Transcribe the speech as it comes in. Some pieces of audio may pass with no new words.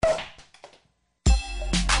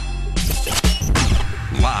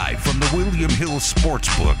the William Hill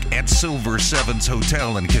Sportsbook at Silver Sevens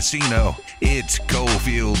Hotel and Casino. It's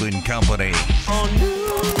Cofield and Company. On New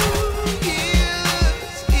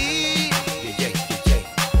Year's Eve,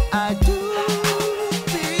 I do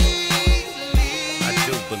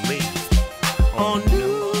believe. On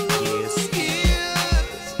New Year's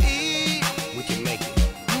Eve, we can make it.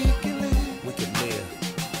 We can live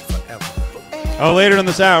forever. Later in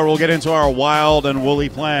this hour, we'll get into our wild and woolly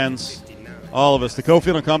plans. All of us, the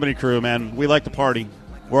Cofield and Company crew, man, we like to party.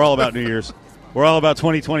 We're all about New Year's. We're all about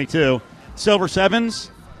 2022. Silver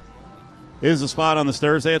Sevens is the spot on this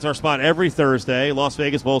Thursday. It's our spot every Thursday. Las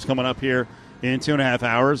Vegas Bowl's coming up here in 2.5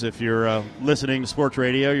 hours. If you're listening to sports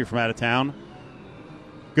radio, you're from out of town.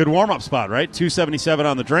 Good warm-up spot, right? $2.77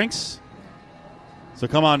 on the drinks. So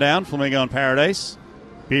come on down, Flamingo in Paradise.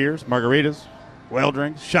 Beers, margaritas, well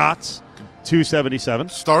drinks, shots. $2.77.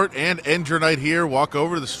 Start and end your night here. Walk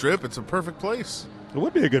over to the Strip. It's a perfect place. It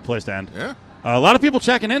would be a good place to end. Yeah. A lot of people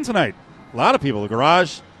checking in tonight. A lot of people. The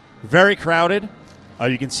garage, very crowded.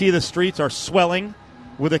 You can see the streets are swelling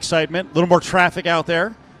with excitement. A little more traffic out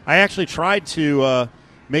there. I actually tried to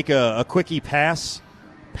make a quickie pass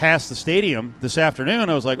past the stadium this afternoon.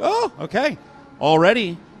 I was like, oh, okay.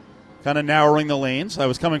 Already kind of narrowing the lanes. I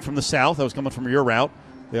was coming from the south. I was coming from your route.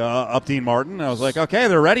 Up Dean Martin. I was like, okay,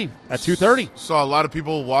 they're ready at 2:30. Saw a lot of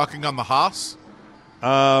people walking on the Haas.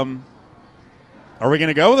 Are we going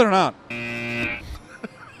to go with it or not?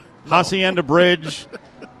 Hacienda Bridge,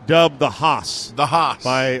 dubbed the Haas. The Haas.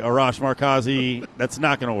 By Arash Markazi. That's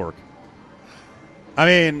not going to work. I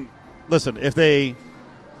mean, listen,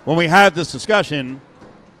 when we had this discussion,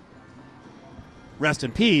 rest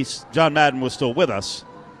in peace, John Madden was still with us.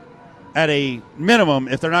 At a minimum,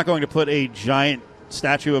 if they're not going to put a giant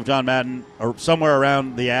statue of John Madden or somewhere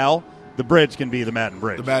around the Al, the bridge can be the Madden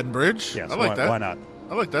Bridge. The Madden Bridge? Yes, I like that. Why not?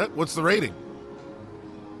 I like that. What's the rating?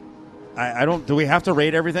 I don't. Do we have to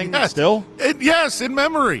rate everything Yes. still? Yes, in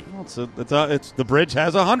memory. Well, it's the bridge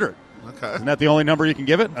has 100. Okay. Isn't that the only number you can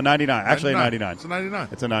give it? A 99. Actually, a 99. It's a 99.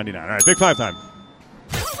 It's a 99. All right, Big Five time.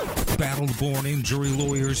 Battle-Born Injury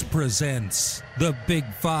Lawyers presents the Big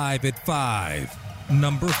Five at 5.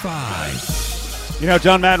 Number 5. You know,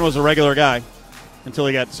 John Madden was a regular guy until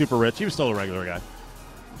he got super rich. He was still a regular guy.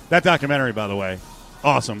 That documentary, by the way,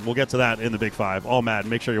 awesome. We'll get to that in the Big Five. All Madden.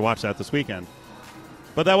 Make sure you watch that this weekend.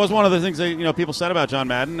 But that was one of the things that people said about John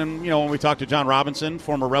Madden. And when we talked to John Robinson,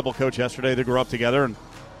 former Rebel coach, yesterday, they grew up together. And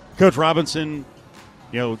Coach Robinson,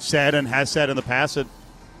 said and has said in the past that,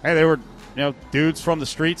 hey, they were dudes from the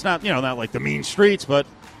streets, not like the mean streets, but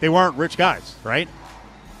they weren't rich guys, right?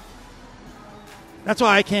 That's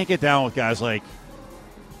why I can't get down with guys like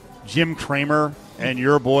Jim Cramer and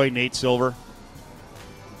your boy Nate Silver.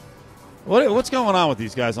 What's going on with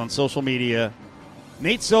these guys on social media?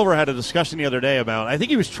 Nate Silver had a discussion the other day about, I think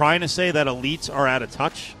he was trying to say that elites are out of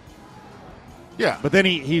touch. Yeah. But then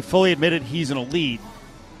he fully admitted he's an elite.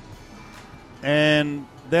 And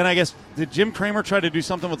then I guess, did Jim Cramer try to do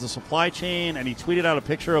something with the supply chain? And he tweeted out a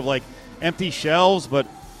picture of, empty shelves. But,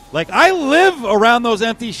 I live around those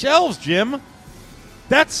empty shelves, Jim.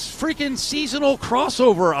 That's freaking seasonal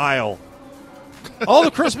crossover aisle. All the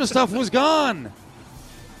Christmas stuff was gone.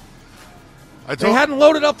 They hadn't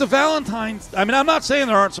loaded up the Valentine's. I mean, I'm not saying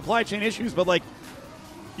there aren't supply chain issues, but,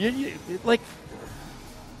 do you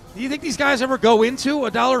think these guys ever go into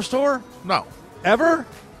a dollar store? No. Ever?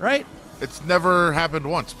 Right? It's never happened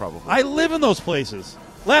once, probably. I live in those places.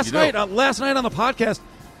 Last night on the podcast,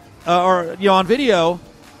 on video,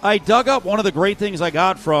 I dug up one of the great things I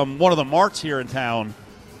got from one of the marts here in town,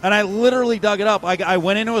 and I literally dug it up. I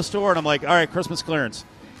went into a store, and I'm like, all right, Christmas clearance.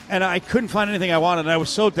 And I couldn't find anything I wanted, and I was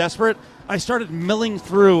so desperate, I started milling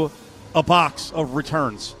through a box of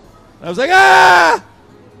returns. I was like,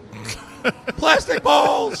 plastic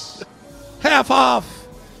balls, half off.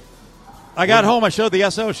 I got home, I showed the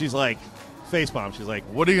SO, she's like, facepalm. She's like,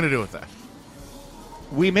 what are you going to do with that?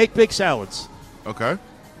 We make big salads. Okay.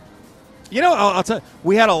 I'll tell you,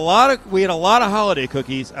 we had a lot of holiday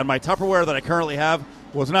cookies, and my Tupperware that I currently have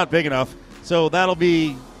was not big enough. So that'll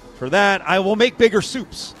be for that. I will make bigger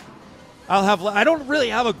soups. I don't really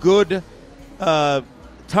have a good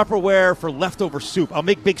Tupperware for leftover soup. I'll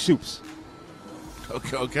make big soups.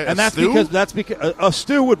 Okay. And that's because a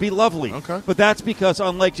stew would be lovely. Okay. But that's because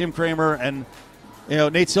unlike Jim Cramer and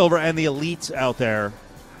Nate Silver and the elites out there,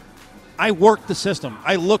 I work the system.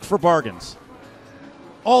 I look for bargains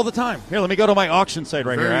all the time. Here, let me go to my auction site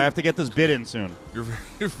here. I have to get this bid in soon.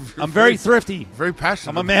 I'm very thrifty. Very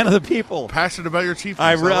passionate. I'm a man of the people. Passionate about your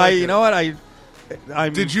cheapness.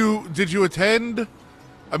 Did you attend?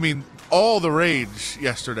 I mean, all the rage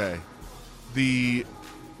yesterday.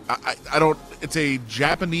 I don't. It's a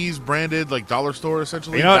Japanese branded like dollar store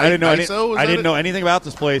essentially. You know, I didn't know. Daiso, I didn't know anything about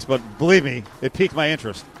this place, but believe me, it piqued my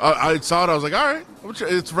interest. I saw it. I was like, all right.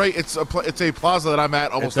 It's right. It's a plaza that I'm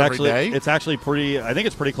at almost every day. It's actually pretty. I think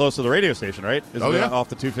it's pretty close to the radio station, right? Isn't it off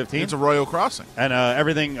the 215? It's Arroyo Crossing, and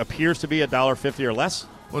everything appears to be $1.50 or less.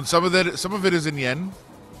 When some of it is in yen.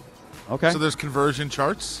 Okay. So there's conversion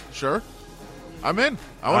charts. Sure, I'm in.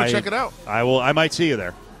 I want to check it out. I will. I might see you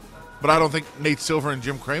there. But I don't think Nate Silver and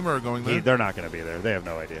Jim Cramer are going there. They're not going to be there. They have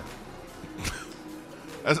no idea.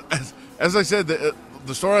 As I said,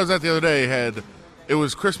 the store I was at the other day it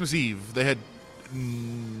was Christmas Eve. They had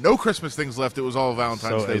no Christmas things left. It was all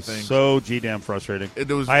Valentine's Day things. So damn frustrating. It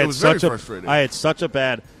was very frustrating. I had such a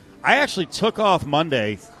bad. I actually took off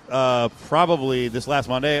Monday. Probably this last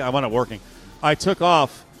Monday. I wound up working. I took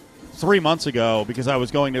off 3 months ago because I was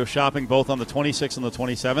going to shopping both on the 26th and the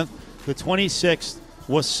 27th. The 26th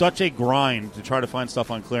was such a grind to try to find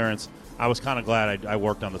stuff on clearance. I was kind of glad I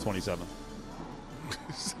worked on the 27th.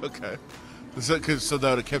 Okay. So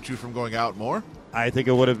that it kept you from going out more? I think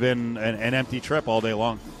it would have been an empty trip all day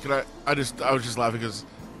long. I was just laughing because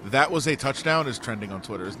that was a touchdown is trending on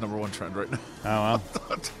Twitter. It's #1 trend right now. Oh, well.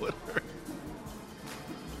 On Twitter.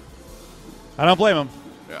 I don't blame him.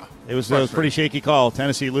 Yeah. It was a pretty shaky call.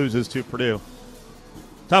 Tennessee loses to Purdue.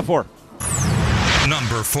 Top 4.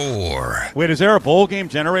 Number 4. Wait, is there a bowl game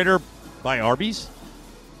generator by Arby's?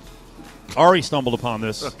 Ari stumbled upon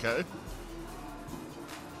this. Okay.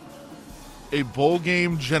 A bowl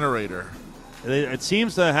game generator. It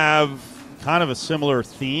seems to have kind of a similar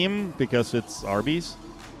theme because it's Arby's.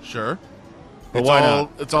 Sure. But why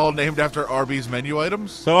not? It's all named after Arby's menu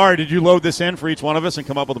items. So, Ari, did you load this in for each one of us and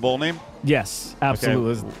come up with a bowl name? Yes,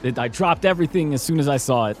 absolutely. I dropped everything as soon as I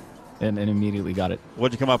saw it and immediately got it.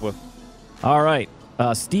 What'd you come up with? All right.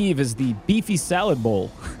 Steve is the beefy salad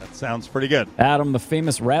bowl. That sounds pretty good. Adam, the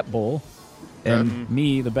famous rat bowl. And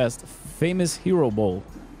me, the best famous hero bowl.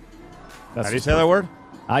 How do you say that word?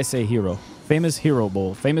 I say hero. Famous hero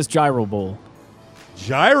bowl. Famous gyro bowl.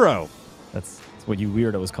 Gyro. That's what you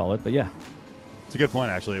weirdos call it, but yeah. It's a good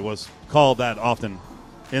point, actually. It was called that often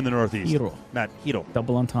in the Northeast. Hero. Not hero.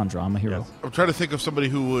 Double entendre. I'm a hero. Yes. I'm trying to think of somebody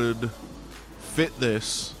who would fit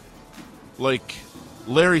this, like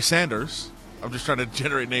Larry Sanders. I'm just trying to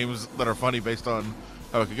generate names that are funny based on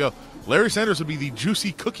how it could go. Larry Sanders would be the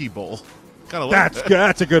Juicy Cookie Bowl. Kind of like that.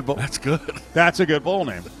 That's a good bowl. That's good. That's a good bowl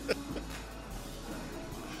name.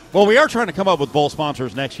 Well, we are trying to come up with bowl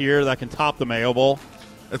sponsors next year that can top the Mayo Bowl.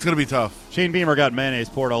 It's going to be tough. Shane Beamer got mayonnaise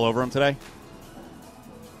poured all over him today.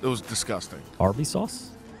 It was disgusting. Arby's sauce?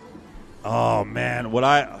 Oh, man.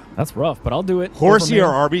 That's rough, but I'll do it. Horsey or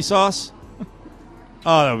Arby's sauce?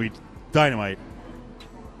 Oh, that would be dynamite.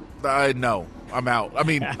 No. I'm out. I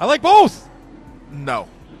mean, I like both. No.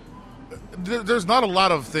 There's not a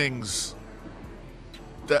lot of things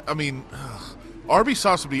that, I mean, Arby's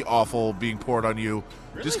sauce would be awful being poured on you.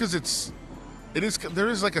 Really? Just because there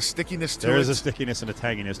is like a stickiness to it. There is a stickiness and a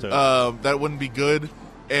tanginess to it. That wouldn't be good.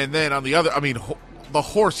 And then on the other, I mean, the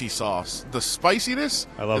horsey sauce, the spiciness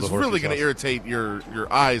is really going to irritate your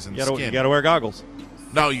eyes and skin. You got to wear goggles.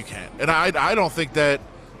 No, you can't. And I don't think that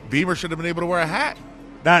Beamer should have been able to wear a hat.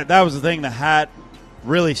 That was the thing. The hat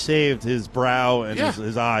really saved his brow and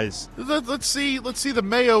his eyes. Let's see the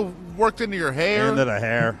mayo worked into your hair. Into the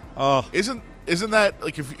hair. Oh, isn't that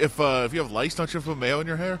like if you have lice, don't you have to put mayo in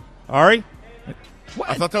your hair? Ari, what?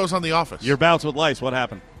 I thought that was on The Office. Your bouts with lice. What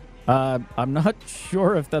happened? I'm not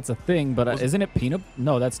sure if that's a thing, but isn't it peanut?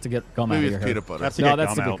 No, that's to get gum out of your hair. Maybe it's peanut butter. That's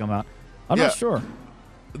to get gum out. I'm not sure.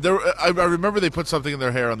 I remember they put something in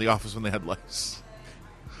their hair on The Office when they had lice.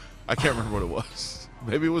 I can't remember what it was.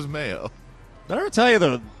 Maybe it was mayo. Did I ever tell you I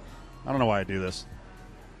don't know why I do this.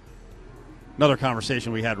 Another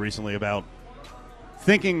conversation we had recently about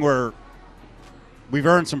thinking we've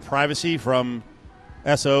earned some privacy from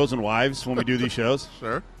SOs and wives when we do these shows.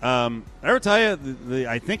 Sure. Did I ever tell you?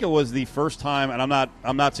 I think it was the first time, and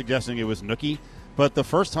I'm not suggesting it was Nookie, but the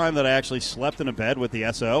first time that I actually slept in a bed with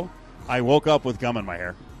the SO, I woke up with gum in my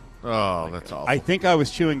hair. Oh, that's awful. I think I was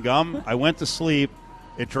chewing gum. I went to sleep.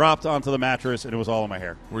 It dropped onto the mattress, and it was all in my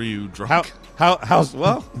hair. Were you drunk? How's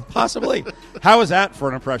well, possibly. How was that for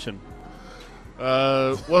an impression?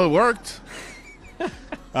 Well, it worked.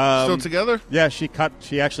 Still together? Yeah, she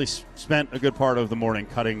actually spent a good part of the morning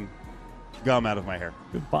cutting gum out of my hair.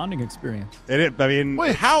 Good bonding experience.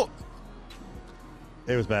 Wait, how?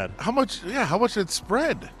 It was bad. How much? Yeah, how much did it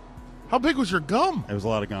spread? How big was your gum? It was a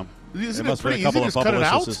lot of gum. Isn't it must it pretty have been a easy couple to of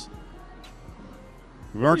cut it bubbliciouses. out?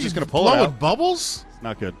 We weren't just going to pull it out. Bubbles?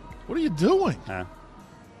 Not good. What are you doing? Nah.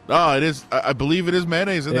 Oh, it is. I believe it is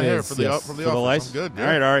mayonnaise in the hair from the for Office. the lice. I'm good. Yeah.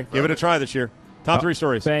 All right, Ari, give it a try this year. Top 3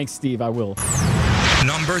 stories. Thanks, Steve. I will.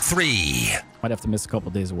 Number 3. Might have to miss a couple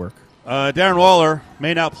days of work. Darren Waller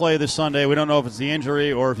may not play this Sunday. We don't know if it's the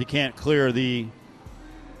injury or if he can't clear the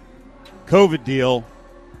COVID deal.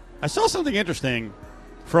 I saw something interesting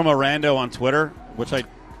from a rando on Twitter, which I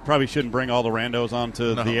probably shouldn't bring all the randos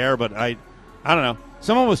onto the air, but I don't know.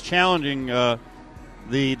 Someone was challenging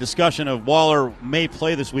the discussion of Waller may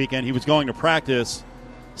play this weekend. He was going to practice,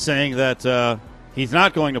 saying that he's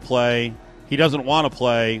not going to play. He doesn't want to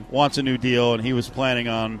play, wants a new deal, and he was planning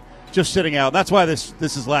on just sitting out. That's why this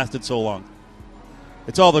has lasted so long.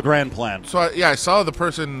 It's all the grand plan. So, I saw the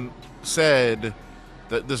person said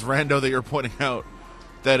that this rando that you're pointing out,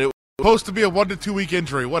 that it was supposed to be a 1 to 2 week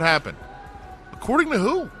injury. What happened? According to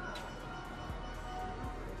who?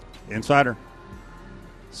 Insider.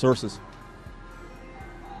 Sources.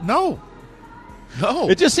 No.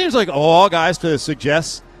 It just seems like all guys to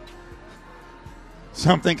suggest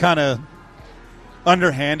something kind of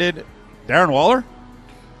underhanded. Darren Waller?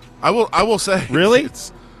 I will say. Really?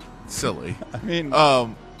 It's silly. I mean.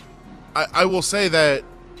 I will say that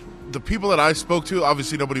the people that I spoke to,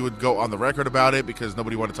 obviously nobody would go on the record about it because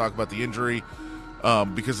nobody wanted to talk about the injury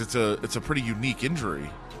because it's a pretty unique injury.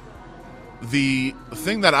 The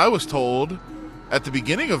thing that I was told at the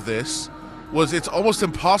beginning of this was it's almost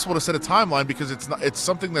impossible to set a timeline because it's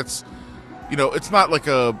something that's, it's not like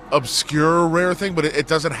a obscure rare thing, but it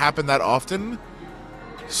doesn't happen that often.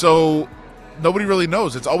 So nobody really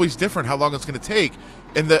knows. It's always different how long it's going to take.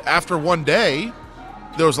 And after one day,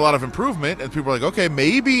 there was a lot of improvement, and people were like, okay,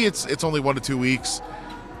 maybe it's only 1 to 2 weeks.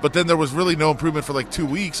 But then there was really no improvement for like 2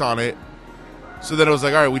 weeks on it. So then it was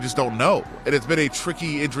like, all right, we just don't know. And it's been a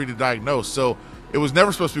tricky injury to diagnose. So it was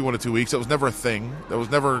never supposed to be 1 to 2 weeks. It was never a thing. That was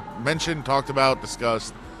never mentioned, talked about,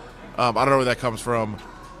 discussed. I don't know where that comes from.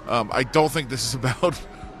 I don't think this is about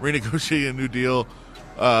renegotiating a new deal.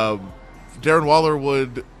 Darren Waller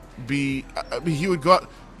would be – he would go out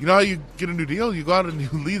 – you know how you get a new deal? You go out and you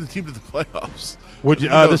lead the team to the playoffs. Would you,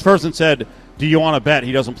 this person said, do you want to bet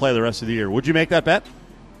he doesn't play the rest of the year? Would you make that bet?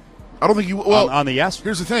 I don't think you – well, on the yes?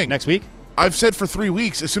 Here's the thing. Next week? I've said for 3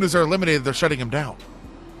 weeks, as soon as they're eliminated, they're shutting him down.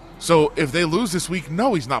 So if they lose this week,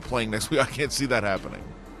 no, he's not playing next week. I can't see that happening.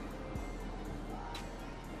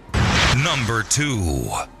 Number 2.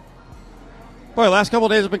 Boy, last couple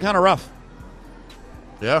of days have been kind of rough.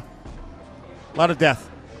 Yeah. A lot of death.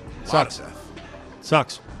 Sucks.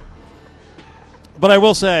 Sucks. But I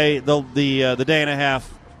will say the day and a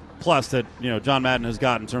half plus that John Madden has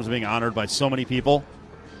got in terms of being honored by so many people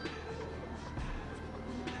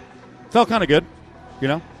felt kind of good. You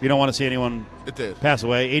don't want to see anyone It did. pass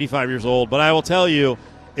away. 85 years old. But I will tell you,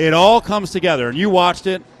 it all comes together. And you watched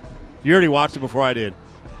it. You already watched it before I did.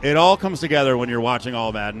 It all comes together when you're watching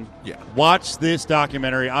All Madden. Yeah. Watch this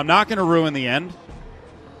documentary. I'm not going to ruin the end,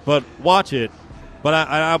 but watch it. But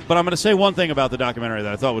I'm going to say one thing about the documentary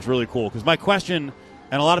that I thought was really cool, because my question,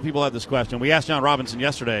 and a lot of people had this question, we asked John Robinson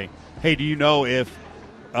yesterday, hey, do you know if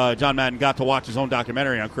John Madden got to watch his own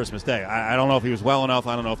documentary on Christmas Day? I don't know if he was well enough.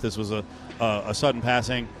 I don't know if this was a sudden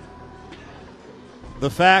passing.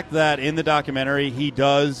 The fact that in the documentary he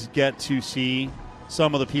does get to see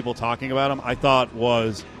some of the people talking about him, I thought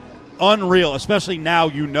was unreal, especially now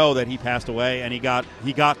that he passed away and he got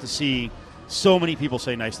to see so many people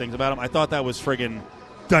say nice things about him. I thought that was friggin'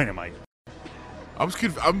 dynamite.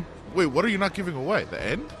 Wait, what are you not giving away? The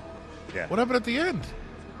end? Yeah. What happened at the end?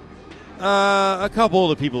 A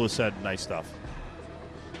couple of the people who said nice stuff.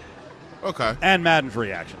 Okay. And Madden's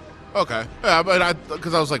reaction. Okay. Yeah, but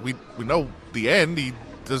because I was like, we know the end. He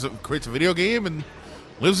creates a video game and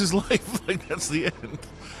lives his life. Like, that's the end.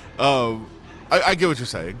 I get what you're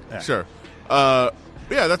saying. Yeah. Sure.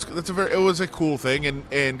 Yeah, it was a cool thing,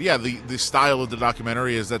 and yeah, the style of the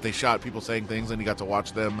documentary is that they shot people saying things, and you got to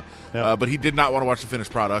watch them. Yep. But he did not want to watch the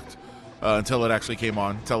finished product until it actually came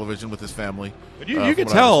on television with his family. But you could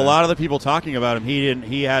tell a lot of the people talking about him,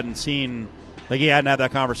 he hadn't seen, like he hadn't had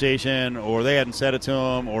that conversation, or they hadn't said it to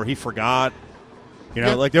him, or he forgot.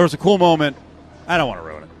 Yeah. Like there was a cool moment. I don't want to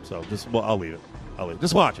ruin it, so I'll leave it.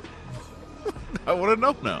 Just watch it. I want to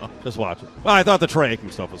know now. Just watch it. Well, I thought the Troy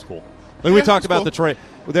Aikman stuff was cool. Like we talked about cool. the Troy.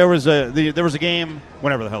 There was a game,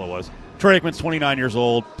 whenever the hell it was. Troy Aikman's 29 years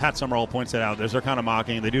old. Pat Summerall points it out. They're kind of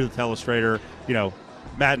mocking. They do the telestrator.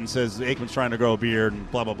 Madden says Aikman's trying to grow a beard and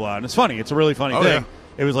blah blah blah. And it's funny. It's a really funny thing.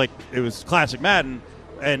 Yeah. It was classic Madden,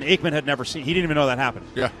 and Aikman had never seen. He didn't even know that happened.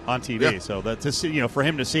 Yeah. On TV. Yeah. So that to see, for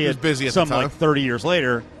him to see was it, busy at the time. like 30 years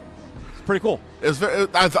later, it's pretty cool. It was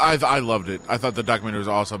I loved it. I thought the documentary was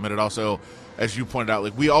awesome, and it also, as you pointed out,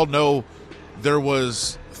 like we all know, there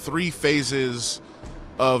was 3 phases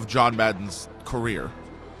of John Madden's career.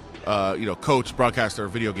 coach, broadcaster,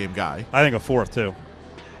 video game guy. I think a fourth too.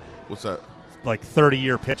 What's that? Like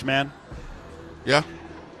 30-year pitch man. Yeah.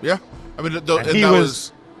 I mean,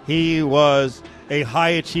 he was a high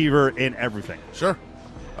achiever in everything. Sure.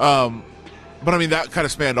 But I mean, that kind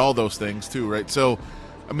of spanned all those things too, right? So,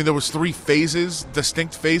 I mean, there was 3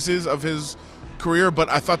 distinct phases of his career, but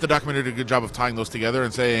I thought the documentary did a good job of tying those together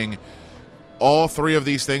and saying all 3 of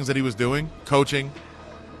these things that he was doing, coaching,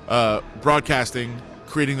 broadcasting,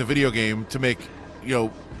 creating the video game to make, the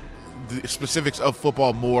specifics of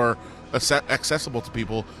football more accessible to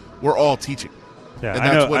people, were all teaching. Yeah, and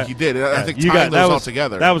that's what he did. I think tying those all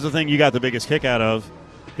together. That was the thing you got the biggest kick out of,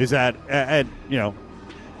 is that,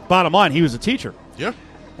 bottom line, he was a teacher. Yeah.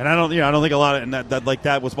 And I don't think a lot of, and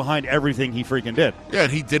that was behind everything he freaking did. Yeah,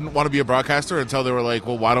 and he didn't want to be a broadcaster until they were like,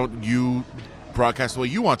 well, why don't you broadcast the way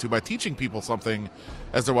you want to by teaching people something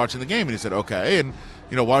as they're watching the game? And he said, okay, and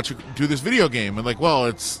why don't you do this video game? And like, well,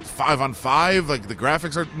 it's 5-on-5, like the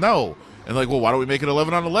graphics are no. And like, well, why don't we make it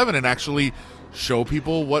 11-on-11 and actually show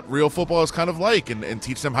people what real football is kind of like and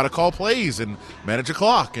teach them how to call plays and manage a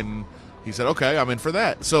clock? And he said, okay, I'm in for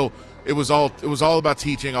that. So it was all about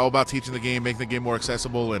teaching the game, making the game more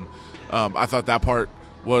accessible, and I thought that part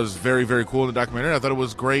was very, very cool in the documentary. I thought it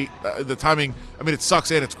was great. The timing, I mean, it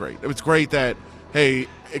sucks and it's great. It's great that, hey,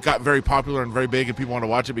 it got very popular and very big and people want to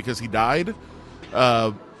watch it because he died,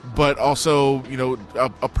 but also,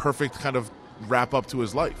 a perfect kind of wrap up to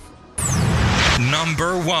his life.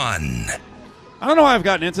 Number 1. I don't know why I've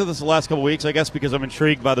gotten into this the last couple weeks, I guess because I'm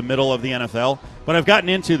intrigued by the middle of the NFL, but I've gotten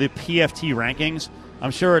into the PFT rankings. I'm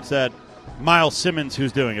sure it's that Miles Simmons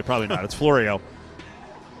who's doing it. Probably not. It's Florio.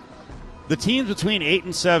 The teams between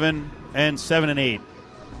 8-7 and 7-8,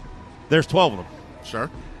 there's 12 of them. Sure.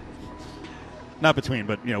 Not between,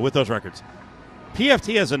 but, with those records.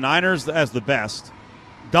 PFT has the Niners as the best.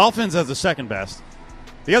 Dolphins as the second best.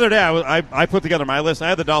 The other day, I put together my list. I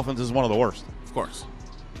had the Dolphins as one of the worst. Of course.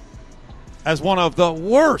 As one of the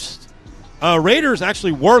worst. Raiders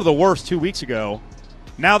actually were the worst 2 weeks ago.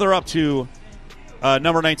 Now they're up to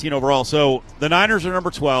number 19 overall. So the Niners are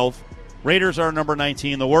number 12. Raiders are number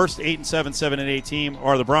 19. The worst 8-7, 7-8 team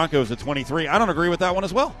are the Broncos at 23. I don't agree with that one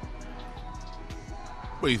as well.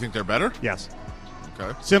 Well, you think they're better? Yes.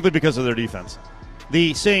 Okay. Simply because of their defense.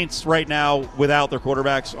 The Saints right now, without their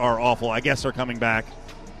quarterbacks, are awful. I guess they're coming back.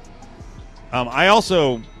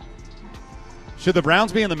 Should the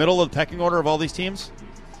Browns be in the middle of the pecking order of all these teams?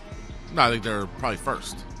 No, I think they're probably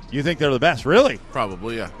first. You think they're the best? Really?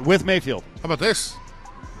 Probably, yeah. With Mayfield. How about this?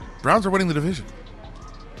 Browns are winning the division.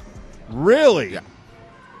 Really? Yeah.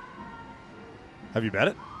 Have you bet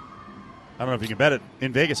it? I don't know if you can bet it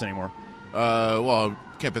in Vegas anymore. Well,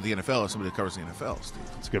 can't bet the NFL as somebody that covers the NFL, Steve.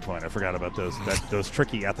 That's a good point. I forgot about those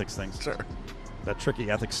tricky ethics things. Sure. That tricky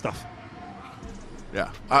ethics stuff. Yeah.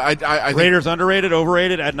 I think Raiders underrated,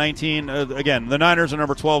 overrated at 19. Again, the Niners are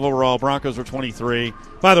number 12 overall. Broncos are 23.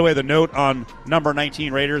 By the way, the note on number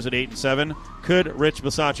 19 Raiders at 8-7. Could Rich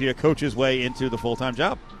Bisaccia coach his way into the full-time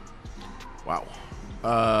job? Wow.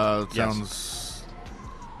 Yes. Sounds...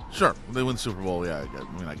 Sure. They win the Super Bowl, yeah,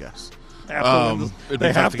 I guess.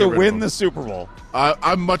 They have to win the Super Bowl.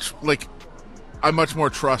 I much more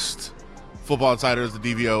trust Football Insider's, the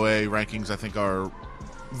DVOA rankings, I think, are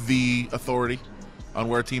the authority on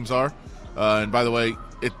where teams are. And by the way,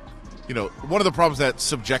 one of the problems that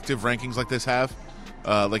subjective rankings like this have,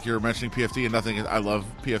 like you're mentioning PFT, and nothing, I love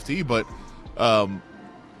PFT, but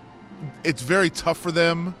it's very tough for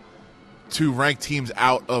them to rank teams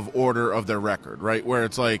out of order of their record, right? Where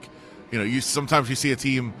it's like, sometimes you see a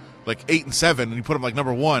team like 8-7 and you put them like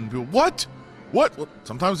number 1. People, what? Well,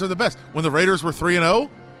 sometimes they're the best. When the Raiders were 3-0,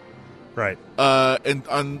 right?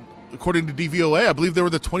 According to DVOA, I believe they were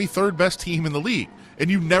the 23rd best team in the league. And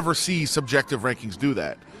you never see subjective rankings do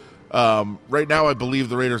that. Right now, I believe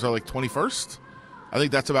the Raiders are like 21st. I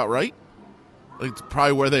think that's about right. Like, it's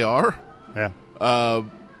probably where they are. Yeah.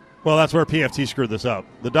 Well, that's where PFT screwed this up.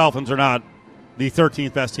 The Dolphins are not the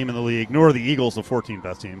 13th best team in the league, nor are the Eagles the 14th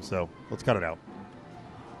best team. So let's cut it out.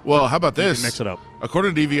 Well, how about this? Mix it up.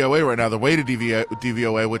 According to DVOA right now, the weighted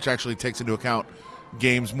DVOA, which actually takes into account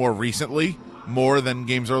games more recently, more than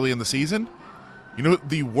games early in the season,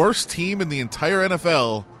 the worst team in the entire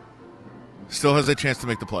NFL still has a chance to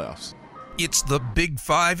make the playoffs. It's the Big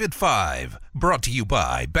 5 at 5, brought to you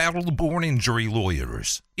by Battle-Born Injury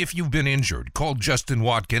Lawyers. If you've been injured, call Justin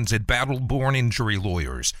Watkins at Battle-Born Injury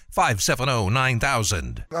Lawyers,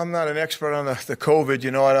 570-9000. I'm not an expert on the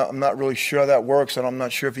COVID. I'm not really sure how that works, and I'm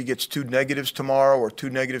not sure if he gets 2 negatives tomorrow or 2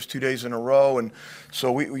 negatives 2 days in a row. And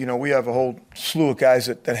so we have a whole slew of guys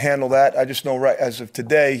that handle that. I just know right as of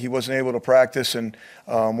today he wasn't able to practice, and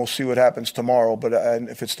we'll see what happens tomorrow. But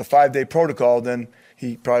if it's the 5-day protocol, then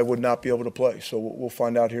he probably would not be able to play. So we'll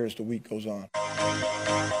find out here as the week goes on.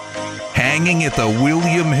 Hanging at the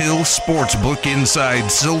William Hill Sportsbook inside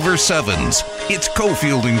Silver Sevens, it's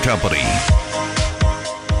Cofield and Company.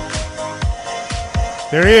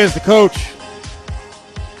 There he is, the coach.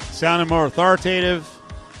 Sounding more authoritative.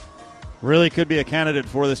 Really could be a candidate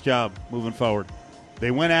for this job moving forward. They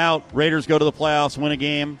went out. Raiders go to the playoffs, win a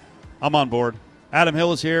game. I'm on board. Adam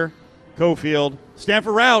Hill is here. Cofield.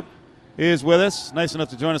 Stanford Rout is with us. Nice enough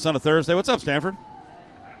to join us on a Thursday. What's up, Stanford?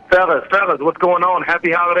 Fellas, what's going on?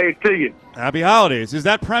 Happy holidays to you. Happy holidays. Is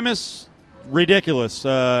that premise ridiculous?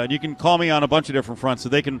 You can call me on a bunch of different fronts. So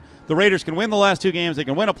the Raiders can win the last 2 games, they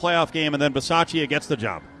can win a playoff game, and then Bisaccia gets the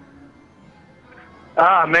job.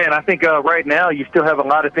 Man, I think right now you still have a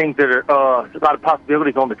lot of things that are a lot of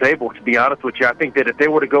possibilities on the table, to be honest with you. I think that if they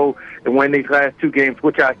were to go and win these last 2 games,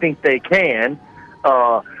 which I think they can,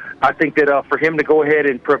 I think that for him to go ahead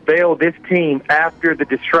and prevail this team after the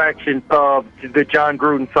distraction of the John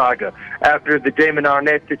Gruden saga, after the Damon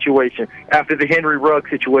Arnett situation, after the Henry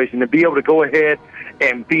Ruggs situation, to be able to go ahead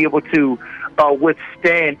and be able to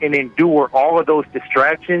withstand and endure all of those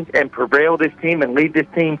distractions and prevail this team and lead this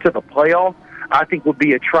team to the playoffs, I think would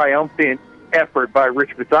be a triumphant effort by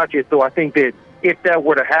Rich Bisaccia. So I think that if that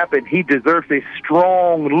were to happen, he deserves a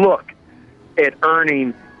strong look at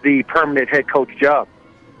earning the permanent head coach job.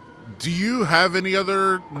 Do you have any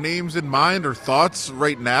other names in mind or thoughts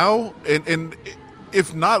right now? And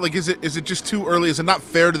if not, is it just too early? Is it not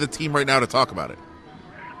fair to the team right now to talk about it?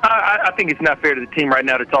 I think it's not fair to the team right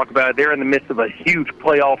now to talk about it. They're in the midst of a huge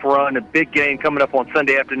playoff run, a big game coming up on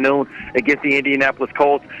Sunday afternoon against the Indianapolis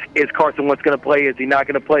Colts. Is Carson Wentz going to play? Is he not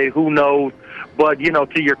going to play? Who knows? But,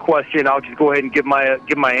 to your question, I'll just go ahead and give my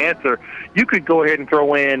answer. You could go ahead and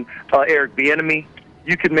throw in Eric Bieniemy.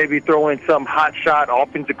 You could maybe throw in some hotshot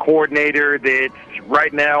offensive coordinator that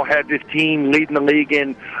right now has this team leading the league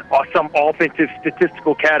in some offensive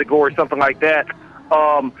statistical category, something like that.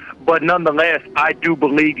 But nonetheless, I do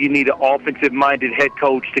believe you need an offensive-minded head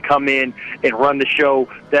coach to come in and run the show.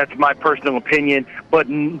 That's my personal opinion. But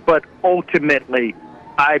ultimately,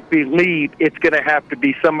 I believe it's going to have to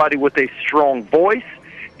be somebody with a strong voice.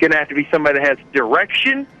 It's going to have to be somebody that has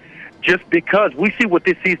direction, just because we see what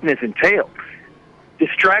this season has entailed.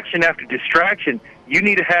 Distraction after distraction. You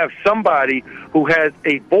need to have somebody who has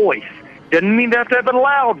a voice. Doesn't mean they have to have a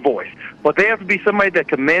loud voice, but they have to be somebody that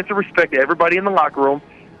commands the respect of everybody in the locker room,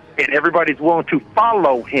 and everybody's willing to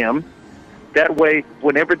follow him. That way,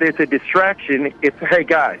 whenever there's a distraction, it's, hey,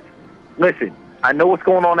 guys, listen, I know what's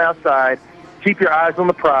going on outside. Keep your eyes on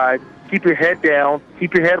the prize. Keep your head down.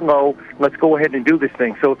 Keep your head low. Let's go ahead and do this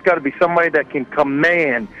thing. So it's got to be somebody that can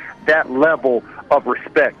command that level of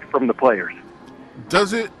respect from the players.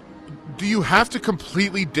 Do you have to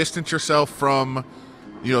completely distance yourself from,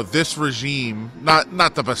 this regime, not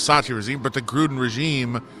the Bisaccia regime, but the Gruden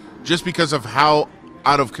regime, just because of how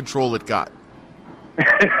out of control it got?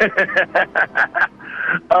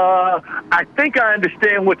 I think I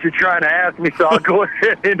understand what you're trying to ask me, so I'll go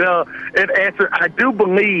ahead and answer. I do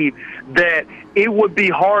believe that it would be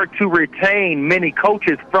hard to retain many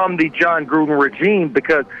coaches from the John Gruden regime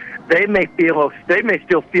because they may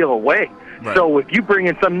still feel away. Right. So if you bring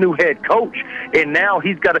in some new head coach, and now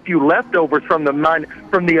he's got a few leftovers from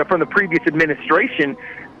the previous administration,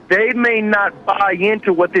 they may not buy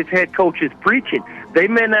into what this head coach is preaching. They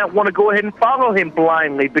may not want to go ahead and follow him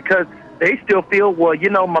blindly because they still feel, well,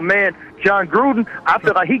 my man John Gruden, I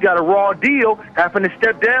feel like he got a raw deal, having to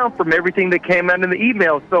step down from everything that came out in the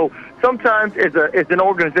email. So sometimes as an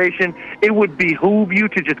organization, it would behoove you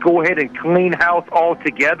to just go ahead and clean house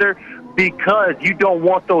altogether, because you don't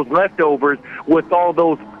want those leftovers with all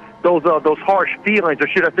those harsh feelings, or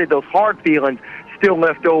should I say those hard feelings, still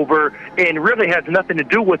left over, and really has nothing to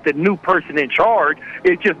do with the new person in charge.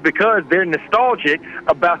 It's just because they're nostalgic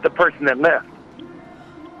about the person that left.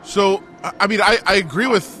 So, I agree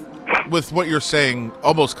with what you're saying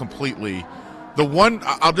almost completely.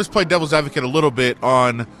 I'll just play devil's advocate a little bit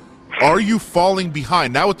on, are you falling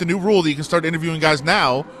behind? Now with the new rule that you can start interviewing guys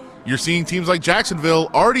now, you're seeing teams like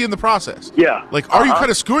Jacksonville already in the process. Yeah. Are you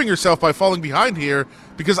kind of screwing yourself by falling behind here?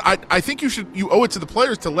 Because I think you owe it to the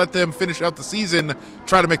players to let them finish out the season,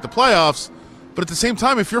 try to make the playoffs. But at the same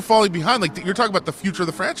time, if you're falling behind, like you're talking about the future of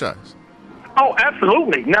the franchise. Oh,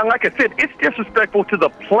 absolutely. Now, like I said, it's disrespectful to the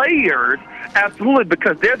players, absolutely,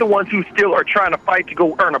 because they're the ones who still are trying to fight to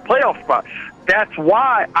go earn a playoff spot. That's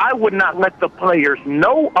why I would not let the players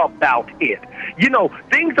know about it. You know,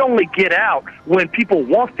 things only get out when people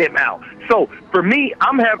want them out. So for me,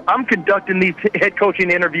 I'm conducting these head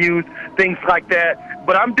coaching interviews, things like that,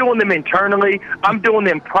 but I'm doing them internally. I'm doing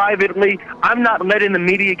them privately. I'm not letting the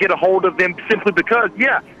media get a hold of them simply because,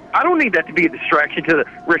 I don't need that to be a distraction to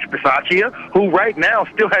Rich Bisaccia, who right now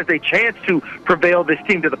still has a chance to prevail this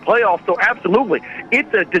team to the playoffs. So absolutely,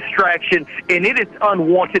 it's a distraction, and it is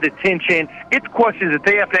unwanted attention. It's questions that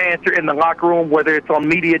they have to answer in the locker room, whether it's on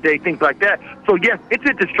media day, things like that. So yes, it's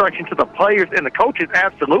a distraction to the players and the coaches,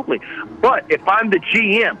 absolutely. But if I'm the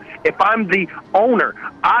GM, if I'm the owner,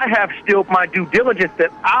 I have still my due diligence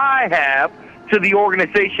that I have to the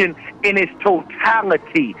organization in its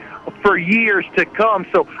totality for years to come.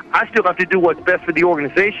 So I still have to do what's best for the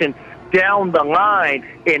organization down the line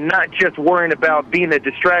and not just worrying about being a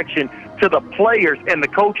distraction to the players and the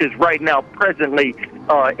coaches right now presently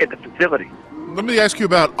at the facility. Let me ask you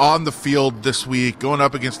about on the field this week, going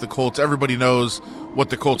up against the Colts. Everybody knows what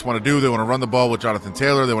the Colts want to do. They want to run the ball with Jonathan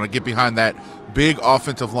Taylor. They want to get behind that big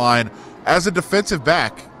offensive line. As a defensive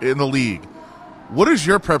back in the league, what is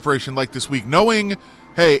your preparation like this week, knowing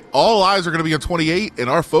hey, all eyes are going to be on 28, and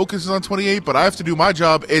our focus is on 28, but I have to do my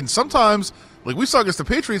job. And sometimes, like we saw against the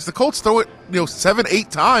Patriots, the Colts throw it 7-8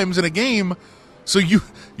 times in a game. So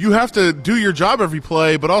you have to do your job every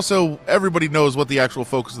play, but also everybody knows what the actual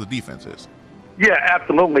focus of the defense is. Yeah,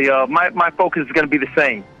 absolutely. My focus is going to be the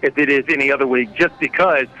same as it is any other week, just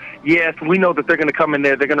because, yes, we know that they're going to come in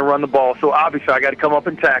there, they're going to run the ball. So obviously I got to come up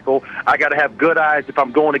and tackle. I got to have good eyes if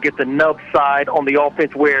I'm going to get the nub side on the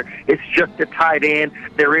offense where it's just a tight end.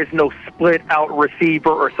 There is no split out receiver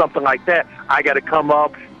or something like that. I got to come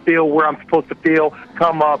up, feel where I'm supposed to feel,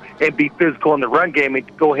 come up and be physical in the run game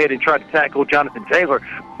and go ahead and try to tackle Jonathan Taylor.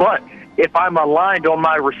 But if I'm aligned on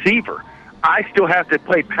my receiver, I still have to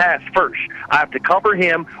play pass first. I have to cover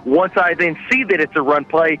him. Once I then see that it's a run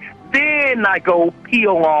play, then I go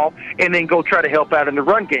peel off and then go try to help out in the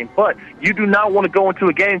run game. But you do not want to go into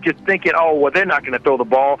a game just thinking, oh, well, they're not going to throw the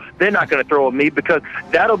ball. They're not going to throw at me, because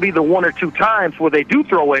that'll be the one or two times where they do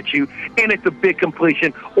throw at you, and it's a big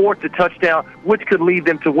completion or it's a touchdown, which could lead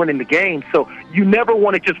them to winning the game. So you never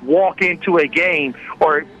want to just walk into a game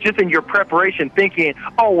or just in your preparation thinking,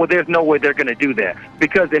 oh, well, there's no way they're going to do that.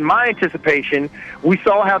 Because in my anticipation, we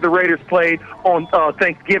saw how the Raiders played on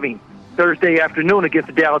Thanksgiving, Thursday afternoon, against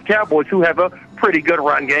the Dallas Cowboys, who have a pretty good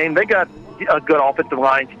run game. They got a good offensive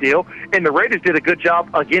line still, and the Raiders did a good job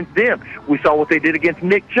against them. We saw what they did against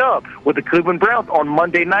Nick Chubb with the Cleveland Browns on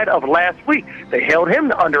Monday night of last week. They held him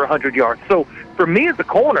to under 100 yards. So for me as a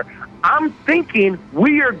corner, I'm thinking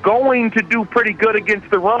we are going to do pretty good against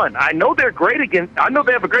the run. I know they're great I know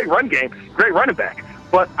they have a great run game, great running back,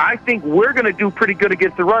 but I think we're going to do pretty good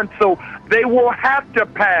against the run. So they will have to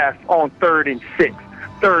pass on 3rd and 6.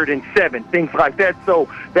 3rd and 7, things like that. So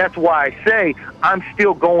that's why I say I'm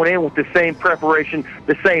still going in with the same preparation,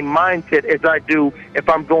 the same mindset as I do if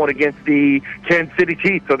I'm going against the Kansas City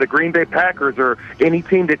Chiefs or the Green Bay Packers or any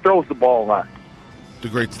team that throws the ball a lot. The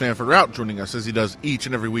great Stanford Route joining us as he does each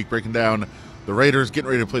and every week, breaking down the Raiders,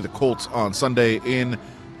 getting ready to play the Colts on Sunday in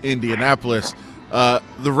Indianapolis.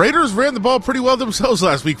 The Raiders ran the ball pretty well themselves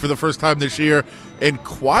last week for the first time this year, and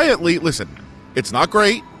quietly, listen, it's not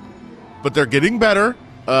great, but they're getting better.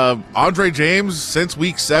 Andre James, since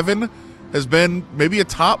week 7, has been maybe a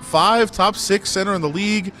top 5, top 6 center in the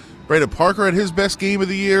league. Brandon Parker had his best game of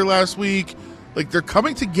the year last week. Like, they're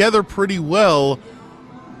coming together pretty well.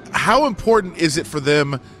 How important is it for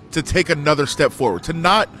them to take another step forward, to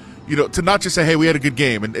not just say, hey, we had a good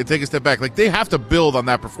game and take a step back? Like, they have to build on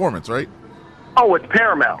that performance, right? Oh, it's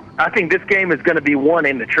paramount. I think this game is going to be won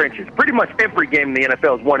in the trenches. Pretty much every game in the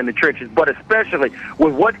NFL is won in the trenches, but especially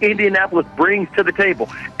with what Indianapolis brings to the table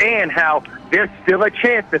and how there's still a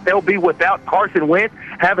chance that they'll be without Carson Wentz,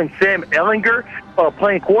 having Sam Ehlinger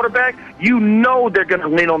playing quarterback. You know they're going to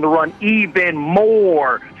lean on the run even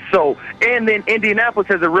more. So, and then Indianapolis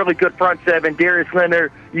has a really good front seven. Darius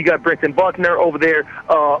Leonard, you got Brenton Buckner over there.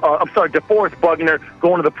 DeForest Buckner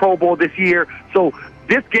going to the Pro Bowl this year. So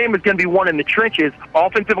this game is going to be won in the trenches,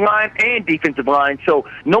 offensive line and defensive line. So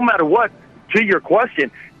no matter what, to your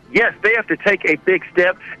question, yes, they have to take a big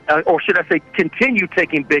step, or should I say continue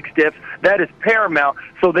taking big steps. That is paramount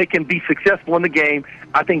so they can be successful in the game.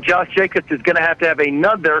 I think Josh Jacobs is going to have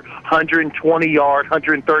another 120-yard,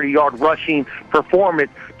 130-yard rushing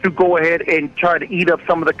performance to go ahead and try to eat up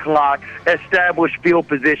some of the clock, establish field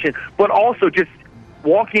position, but also just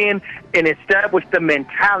walk in and establish the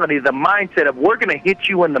mentality, the mindset of we're going to hit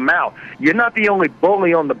you in the mouth. You're not the only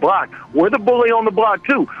bully on the block. We're the bully on the block,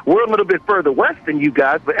 too. We're a little bit further west than you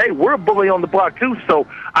guys, but, hey, we're a bully on the block, too. So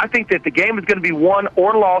I think that the game is going to be won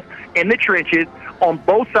or lost in the trenches on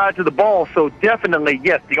both sides of the ball. So definitely,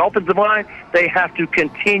 yes, the offensive line, they have to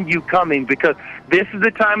continue coming because this is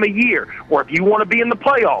the time of year where if you want to be in the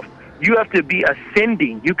playoffs, you have to be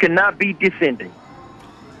ascending. You cannot be descending.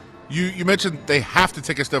 You mentioned they have to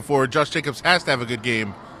take a step forward. Josh Jacobs has to have a good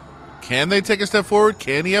game. Can they take a step forward?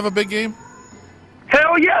 Can he have a big game?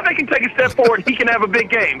 Hell yeah, they can take a step forward. He can have a big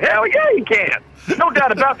game. Hell yeah, he can. No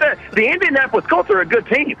doubt about that. The Indianapolis Colts are a good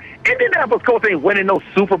team. Indianapolis Colts ain't winning no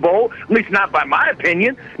Super Bowl, at least not by my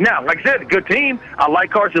opinion. Now, like I said, a good team. I like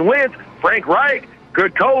Carson Wentz, Frank Reich,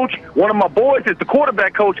 good coach. One of my boys is the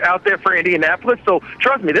quarterback coach out there for Indianapolis. So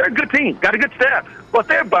trust me, they're a good team, got a good staff. But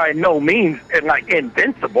they're by no means like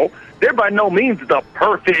invincible. They're by no means the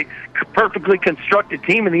perfectly constructed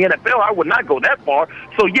team in the NFL. I would not go that far.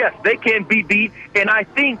 So, yes, they can be beat. And I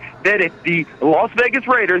think that if the Las Vegas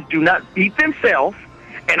Raiders do not beat themselves,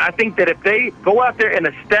 and I think that if they go out there and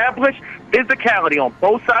establish physicality on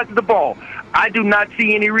both sides of the ball, I do not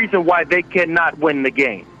see any reason why they cannot win the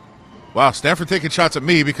game. Wow, Stanford taking shots at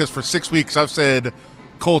me because for 6 weeks I've said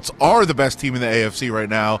Colts are the best team in the AFC right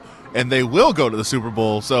now, and they will go to the Super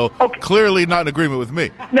Bowl. So Clearly not in agreement with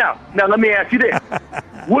me. Now let me ask you this.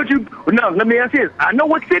 Let me ask you this. I know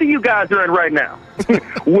what city you guys are in right now.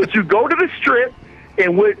 Would you go to the Strip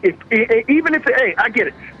and I get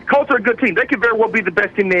it. Colts are a good team. They could very well be the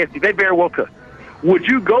best team in the AFC. They very well could. Would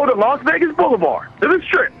you go to Las Vegas Boulevard, to the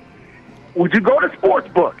Strip? Would you go to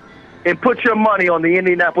Sportsbook and put your money on the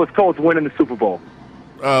Indianapolis Colts winning the Super Bowl?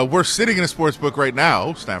 We're sitting in a sports book right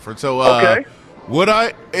now, Stanford. So, okay. Would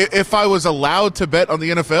I, if I was allowed to bet on the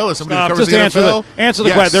NFL, as somebody who covers just the NFL? Answer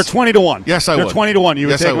the question. They're 20-1. Yes, I would. They're 20-1. You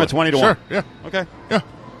would take them at 20-1. Sure. Yeah. Okay. Yeah.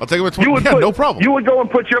 I'll take them at 20. No problem. You would go and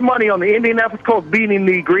put your money on the Indianapolis Colts beating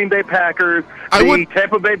the Green Bay Packers,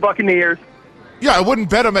 Tampa Bay Buccaneers. Yeah, I wouldn't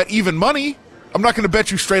bet them at even money. I'm not going to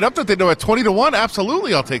bet you straight up that they know at 20-1.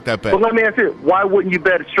 Absolutely, I'll take that bet. But let me ask you, why wouldn't you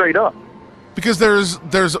bet it straight up? Because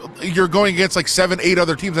you're going against like 7-8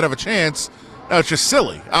 other teams that have a chance. No, it's just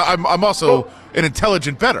silly. I'm also an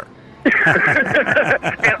intelligent bettor.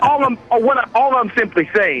 And all I'm simply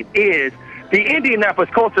saying is the Indianapolis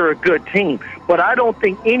Colts are a good team, but I don't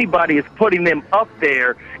think anybody is putting them up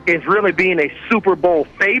there as really being a Super Bowl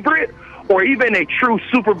favorite or even a true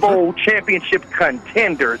Super Bowl championship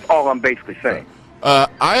contender is all I'm basically saying. I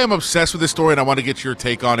am obsessed with this story, and I want to get your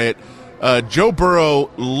take on it. Joe Burrow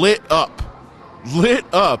lit up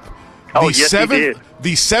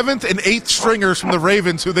the seventh and eighth stringers from the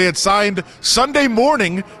Ravens who they had signed Sunday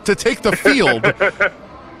morning to take the field.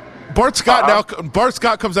 Bart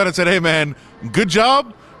Scott comes out and said, "Hey man, good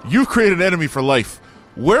job. You've created an enemy for life."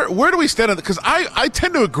 Where do we stand on that? Because I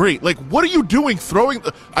tend to agree. Like, what are you doing throwing?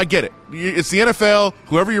 I get it. It's the NFL.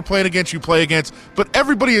 Whoever you're playing against, you play against. But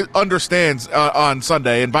everybody understands on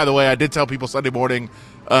Sunday. And by the way, I did tell people Sunday morning,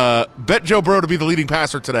 bet Joe Burrow to be the leading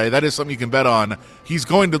passer today. That is something you can bet on. He's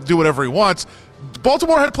going to do whatever he wants.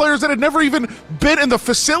 Baltimore had players that had never even been in the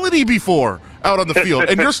facility before out on the field.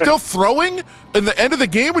 And you're still throwing in the end of the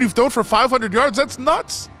game when you've thrown for 500 yards? That's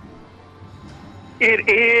nuts. It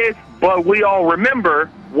is, but we all remember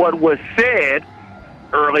what was said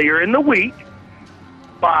earlier in the week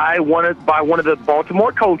by one of the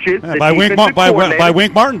Baltimore coaches. Yeah, by Wink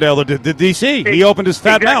Martindale, the DC. He opened his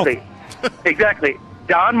fat mouth. Exactly.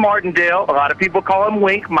 Don Martindale, a lot of people call him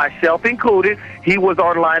Wink, myself included. He was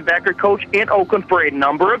our linebacker coach in Oakland for a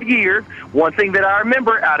number of years. One thing that I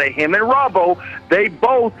remember out of him and Robbo, they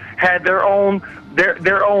both had their own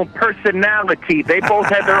personality. They both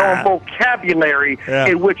had their own vocabulary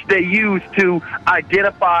in which they used to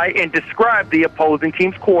identify and describe the opposing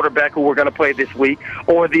team's quarterback who we're going to play this week,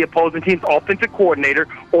 or the opposing team's offensive coordinator,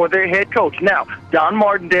 or their head coach. Now, Don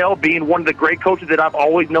Martindale being one of the great coaches that I've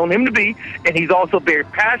always known him to be, and he's also very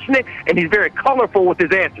passionate, and he's very colorful with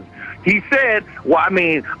his answers. He said,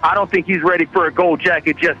 I don't think he's ready for a gold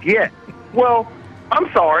jacket just yet. Well,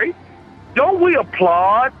 I'm sorry. Don't we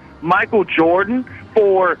applaud Michael Jordan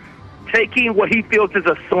for taking what he feels is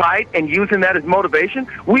a slight and using that as motivation?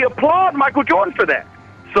 We applaud Michael Jordan for that.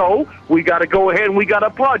 So we got to go ahead and we got to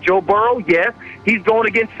applaud Joe Burrow. Yes, he's going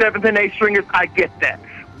against 7th and 8th stringers. I get that.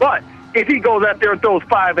 But if he goes out there and throws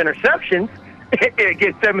 5 interceptions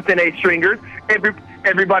against 7th and 8th stringers,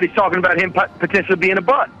 everybody's talking about him potentially being a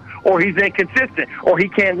bust, or he's inconsistent, or he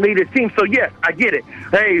can't lead his team. So, yes, I get it.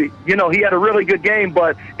 Hey, he had a really good game,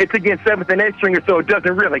 but it's against 7th and 8th stringers, so it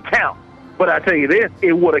doesn't really count. But I tell you this,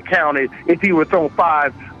 it would have counted if he would have thrown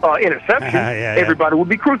 5 interceptions. Yeah. Everybody would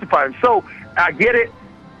be crucifying him. So I get it.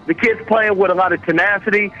 The kid's playing with a lot of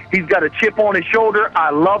tenacity. He's got a chip on his shoulder. I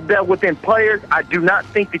love that within players. I do not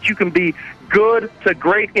think that you can be good to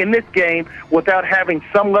great in this game without having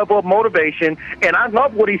some level of motivation. And I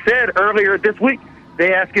love what he said earlier this week.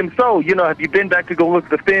 They asked him, so, have you been back to go look at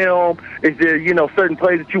the film? Is there, certain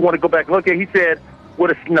plays that you want to go back and look at? He said, with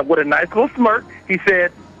a nice little smirk, he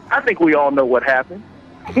said, I think we all know what happened.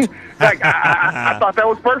 I thought that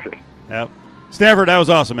was perfect. Yep. Stanford, that was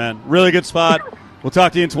awesome, man. Really good spot. We'll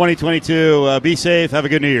talk to you in 2022. Be safe. Have a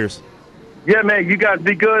good New Year's. Yeah, man. You guys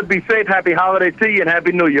be good. Be safe. Happy holiday to you, and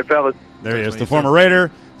Happy New Year, fellas. There he is, the former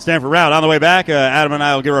Raider, Stanford Route. On the way back, Adam and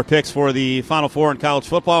I will give our picks for the Final Four in college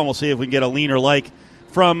football, and we'll see if we can get a leaner like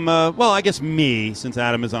from, I guess me, since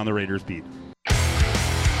Adam is on the Raiders beat.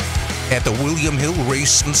 At the William Hill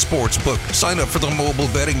Race and Sportsbook, sign up for the mobile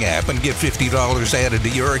betting app and get $50 added to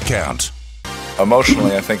your account.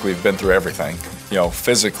 Emotionally, I think we've been through everything.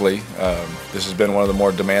 Physically, this has been one of the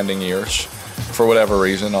more demanding years for whatever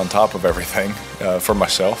reason, on top of everything, for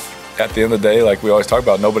myself. At the end of the day, like we always talk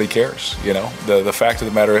about, nobody cares. The fact of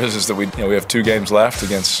the matter is that we have 2 games left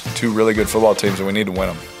against 2 really good football teams, and we need to win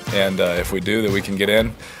them. And if we do, that we can get in,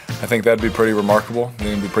 I think that'd be pretty remarkable. I think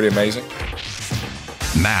it'd be pretty amazing.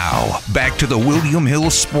 Now, back to the William Hill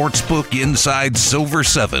Sportsbook Inside Silver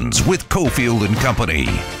Sevens with Cofield and Company.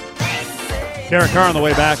 Derek Carr on the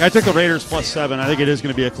way back. I took the Raiders +7. I think it is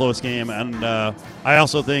going to be a close game, and I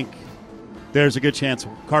also think there's a good chance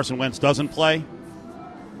Carson Wentz doesn't play.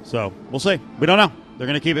 So we'll see. We don't know. They're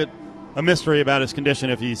going to keep it a mystery about his condition,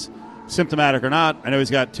 if he's symptomatic or not. I know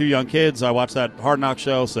he's got 2 young kids. I watched that Hard Knock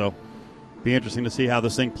show, so be interesting to see how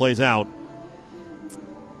this thing plays out.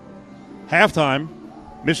 Halftime,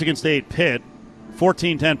 Michigan State Pitt,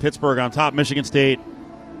 14-10 Pittsburgh on top. Michigan State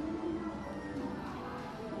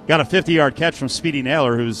got a 50-yard catch from Speedy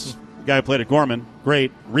Naylor, who's the guy who played at Gorman.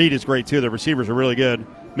 Great. Reed is great, too. The receivers are really good.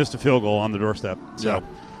 Missed a field goal on the doorstep. So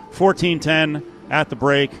 14-10 at the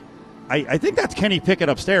break. I think that's Kenny Pickett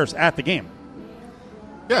upstairs at the game.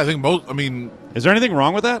 Yeah, I think is there anything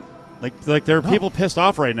wrong with that? Like there are people pissed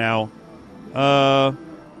off right now.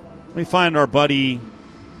 Let me find our buddy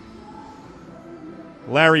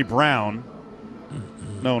Larry Brown.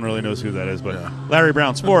 No one really knows who that is, but Larry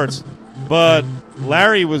Brown Sports. But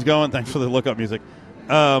Larry was going, thanks for the look-up music.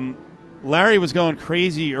 Larry was going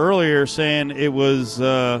crazy earlier saying it was,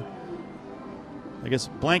 I guess,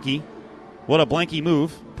 blanky. What a blanky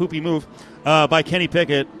move, poopy move, by Kenny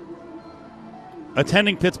Pickett,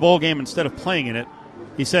 attending Pitt's bowl game instead of playing in it.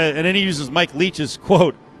 He said, and then he uses Mike Leach's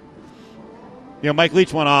quote. Mike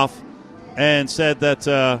Leach went off and said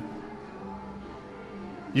that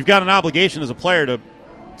you've got an obligation as a player to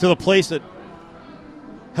the place that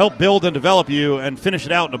helped build and develop you and finish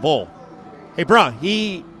it out in a bowl. Hey, bruh,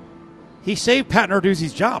 he saved Pat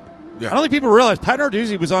Narduzzi's job. Yeah. I don't think people realize Pat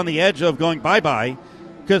Narduzzi was on the edge of going bye-bye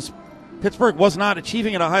because Pittsburgh was not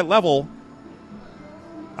achieving at a high level.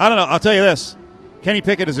 I don't know. I'll tell you this. Kenny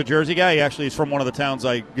Pickett is a Jersey guy. He actually is from one of the towns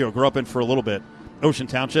I grew up in for a little bit, Ocean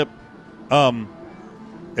Township.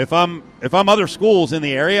 If I'm other schools in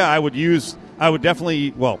the area, I would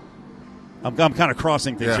definitely, I'm kind of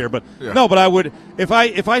crossing things here, but no, but I would, if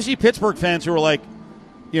I see Pittsburgh fans who are like,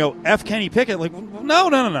 F Kenny Pickett, like, no.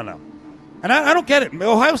 And I don't get it.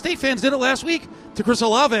 Ohio State fans did it last week to Chris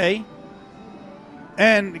Olave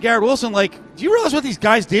and Garrett Wilson. Like, do you realize what these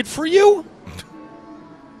guys did for you?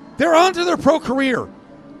 They're on to their pro career.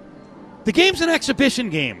 The game's an exhibition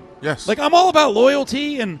game. Yes. Like, I'm all about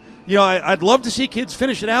loyalty, and, I'd love to see kids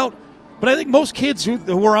finish it out. But I think most kids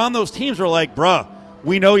who are on those teams are like, bruh,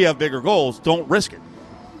 we know you have bigger goals. Don't risk it.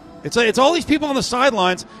 It's all these people on the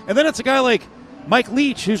sidelines, and then it's a guy like Mike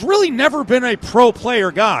Leach, who's really never been a pro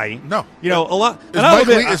player guy. No. A lot.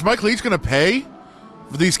 Is Mike Leach going to pay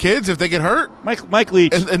for these kids if they get hurt? Mike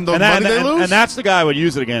Leach. And the money they lose? And that's the guy I would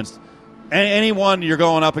use it against. Anyone you're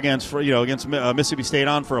going up against against Mississippi State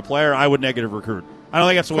on for a player, I would negative recruit. I don't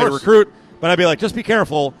think that's the way to recruit, but I'd be like, just be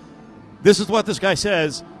careful. This is what this guy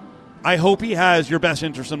says. I hope he has your best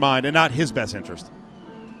interest in mind and not his best interest.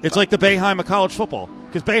 It's like the Boeheim of college football,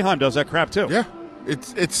 because Boeheim does that crap too. Yeah,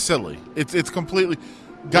 it's silly. It's completely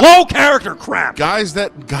low character crap. Guys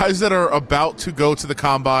that are about to go to the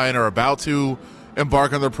combine or about to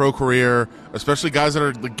embark on their pro career, especially guys that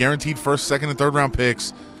are guaranteed first, second, and third round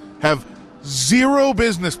picks, have zero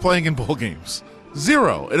business playing in bowl games.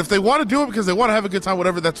 Zero. And if they want to do it because they want to have a good time,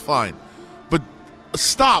 whatever, that's fine. But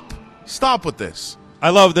stop with this. I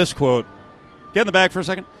love this quote. Get in the bag for a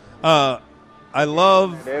second. Thank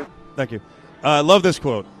you. I love this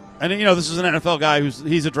quote. and this is an NFL guy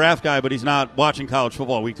he's a draft guy, but he's not watching college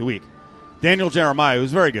football week to week. Daniel Jeremiah,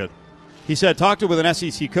 who's very good. He said, talked with an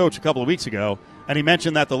SEC coach a couple of weeks ago, and he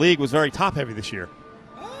mentioned that the league was very top-heavy this year.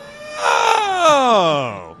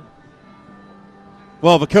 Oh!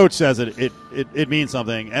 Well, the coach says it means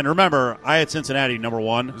something. And remember, I had Cincinnati number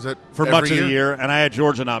 1 for much of the year, and I had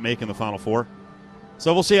Georgia not making the Final Four.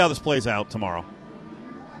 So we'll see how this plays out tomorrow.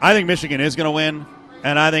 I think Michigan is going to win,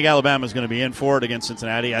 and I think Alabama is going to be in for it against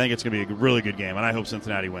Cincinnati. I think it's going to be a really good game, and I hope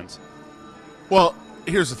Cincinnati wins. Well,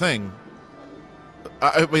 here's the thing.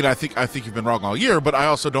 I mean, I think you've been wrong all year, but I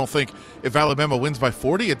also don't think if Alabama wins by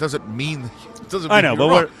 40, it doesn't mean. I know,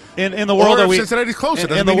 but in the world that we Cincinnati's close.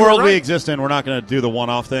 In the world we exist in, we're not going to do the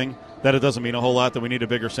one-off thing. That it doesn't mean a whole lot. That we need a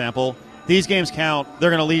bigger sample. These games count. They're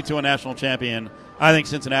going to lead to a national champion. I think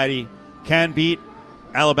Cincinnati can beat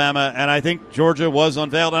Alabama, and I think Georgia was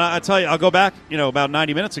unveiled. And I tell you, I'll go back. About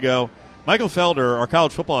 90 minutes ago, Michael Felder, our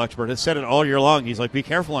college football expert, has said it all year long. He's like, be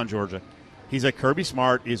careful on Georgia. He's like, Kirby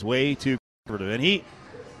Smart is way too conservative, and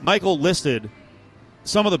Michael listed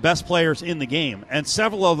some of the best players in the game, and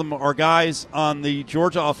several of them are guys on the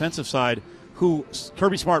Georgia offensive side who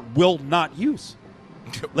Kirby Smart will not use.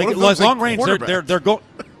 Like long range, they're going.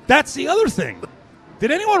 That's the other thing. Did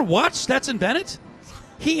anyone watch Stetson Bennett?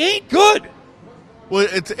 He ain't good. Well,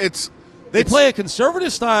 they play a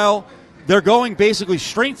conservative style. They're going basically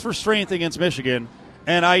strength for strength against Michigan,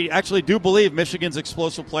 and I actually do believe Michigan's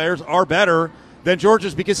explosive players are better than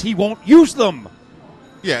Georgia's because he won't use them.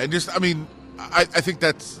 Yeah, and I think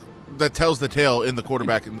that tells the tale in the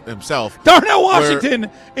quarterback himself. Darnell Washington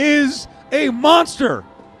is a monster.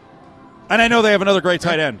 And I know they have another great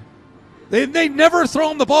tight end. They never throw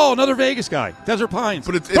him the ball. Another Vegas guy, Desert Pines.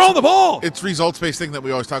 But throw him the ball. It's results-based thing that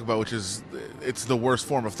we always talk about, which is it's the worst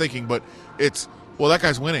form of thinking. But it's, well, that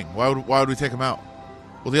guy's winning. Why would we take him out?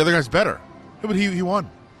 Well, the other guy's better. Yeah, but he won.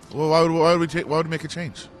 Well, why would we make a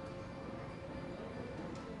change?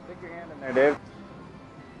 Stick your hand in there, Dave.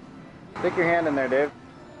 Stick your hand in there, Dave.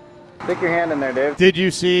 Stick your hand in there, Dave. Did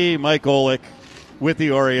you see Mike Golick with the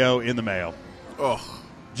Oreo in the mayo? Oh.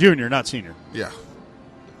 Junior, not senior. Yeah.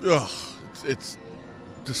 Ugh. It's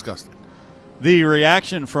disgusting. The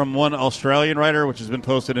reaction from one Australian writer, which has been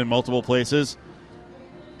posted in multiple places,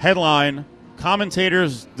 headline,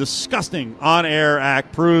 commentators' disgusting on-air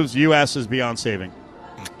act proves U.S. is beyond saving.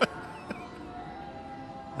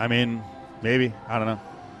 I mean, maybe. I don't know.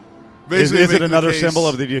 Is it another symbol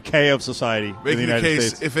of the decay of society in the United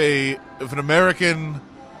States? If an American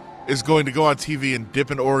is going to go on TV and dip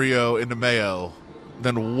an Oreo into mayo,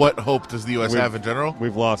 then what hope does the U.S. have in general?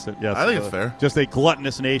 We've lost it, yes. I think it's fair. Just a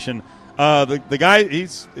gluttonous nation. The guy,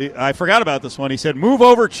 I forgot about this one. He said, move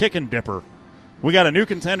over Chicken Dipper. We got a new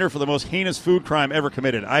contender for the most heinous food crime ever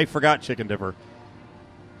committed. I forgot Chicken Dipper.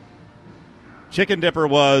 Chicken Dipper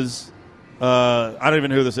was... I don't even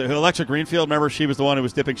know who this is. Alexa Greenfield, remember? She was the one who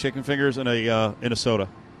was dipping chicken fingers in a soda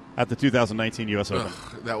at the 2019 U.S. Open.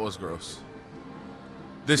 Ugh, that was gross.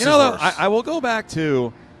 This is worse. Though, I will go back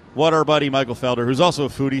to what our buddy Michael Felder, who's also a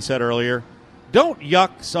foodie, said earlier. Don't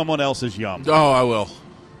yuck someone else's yum. Oh, I will.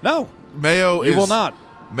 No. You will not.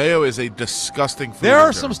 Mayo is a disgusting food. There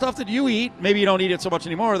are some stuff that you eat. Maybe you don't eat it so much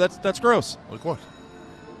anymore. That's gross. Like what?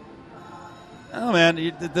 Oh, man,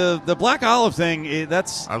 the black olive thing,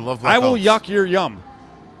 I love black I will olives. yuck your yum.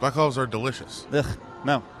 Black olives are delicious. Ugh,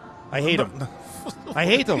 no. I hate them. I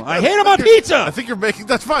hate them. I hate them on pizza. I think you're making,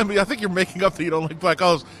 that's fine, but I think you're making up that you don't like black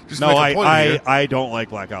olives. Just no, make a point here. I don't like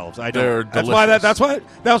black olives. I don't. They're That's delicious. why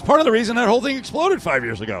that was part of the reason that whole thing exploded 5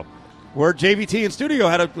 years ago, where JVT in studio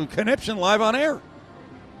had a conniption live on air.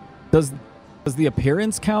 Does the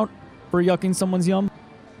appearance count for yucking someone's yum?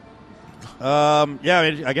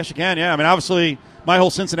 Yeah, I guess you can. Yeah, I mean, obviously, my whole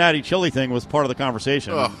Cincinnati chili thing was part of the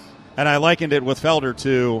conversation, and I likened it with Felder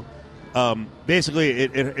to. Basically,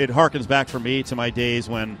 it harkens back for me to my days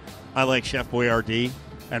when I like Chef Boyardee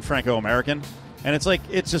and Franco American, and it's like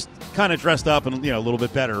it's just kind of dressed up and a little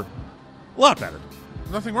bit better, a lot better.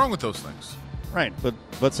 Nothing wrong with those things, right?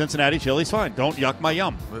 But Cincinnati chili's fine. Don't yuck my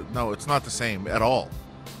yum. But no, it's not the same at all.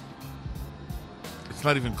 It's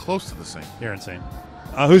not even close to the same. You're insane.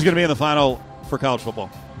 Who's going to be in the final for college football?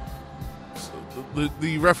 So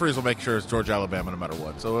the referees will make sure it's Georgia, Alabama, no matter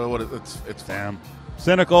what. So it's fine.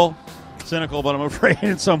 Cynical, but I'm afraid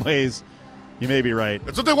in some ways you may be right.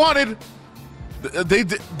 That's what they wanted.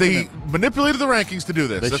 They manipulated the rankings to do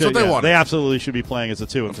this. That's what they wanted. They absolutely should be playing as a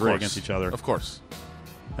 2 and 3 against each other. Of course.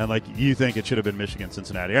 And like you think it should have been Michigan,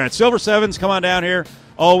 Cincinnati. All right, Silver Sevens, come on down here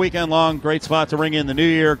all weekend long. Great spot to ring in the new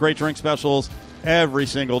year. Great drink specials every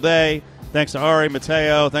single day. Thanks to Ari,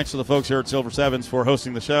 Mateo. Thanks to the folks here at Silver Sevens for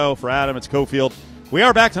hosting the show. For Adam, it's Cofield We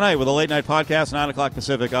are back tonight with a late night podcast, 9 o'clock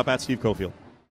Pacific, up at Steve Cofield.